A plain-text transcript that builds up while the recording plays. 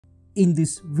In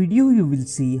this video, you will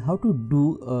see how to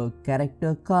do a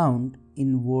character count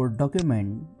in Word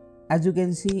document. As you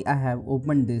can see, I have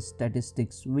opened this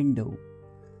statistics window,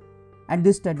 and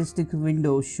this statistics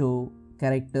window show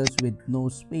characters with no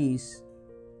space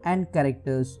and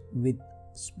characters with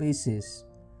spaces.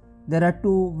 There are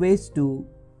two ways to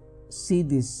see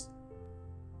this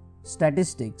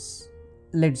statistics.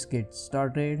 Let's get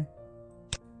started.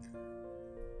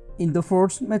 In the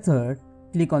first method,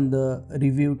 click on the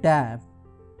Review tab.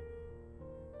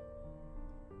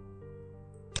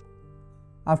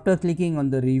 After clicking on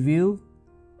the Review,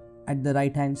 at the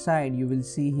right hand side you will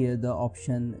see here the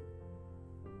option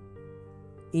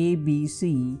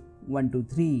ABC 1 2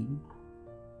 3.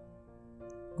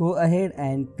 Go ahead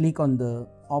and click on the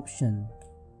option.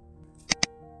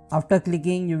 After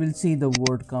clicking, you will see the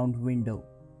word count window.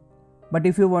 But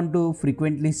if you want to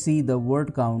frequently see the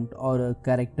word count or a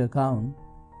character count,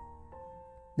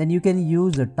 then you can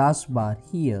use a taskbar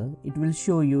here. It will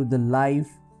show you the live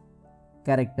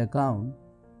character count.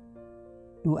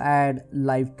 To add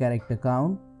live character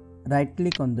count, right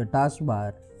click on the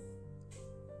taskbar.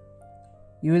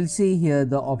 You will see here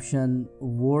the option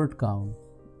word count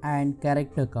and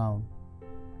character count.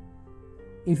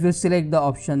 If you select the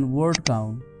option word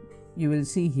count, you will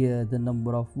see here the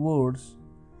number of words,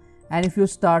 and if you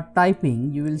start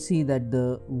typing, you will see that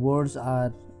the words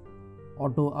are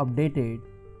auto updated,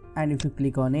 and if you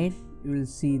click on it, you will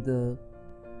see the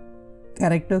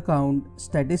character count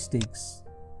statistics.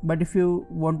 But if you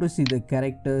want to see the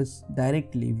characters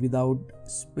directly without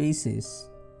spaces,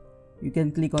 you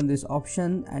can click on this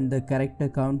option and the character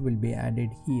count will be added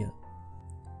here.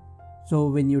 So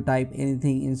when you type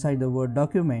anything inside the Word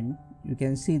document, you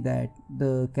can see that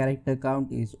the character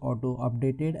count is auto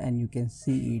updated and you can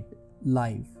see it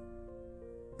live.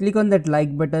 Click on that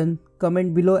like button,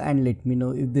 comment below and let me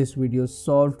know if this video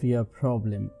solved your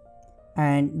problem.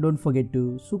 And don't forget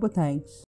to super thanks.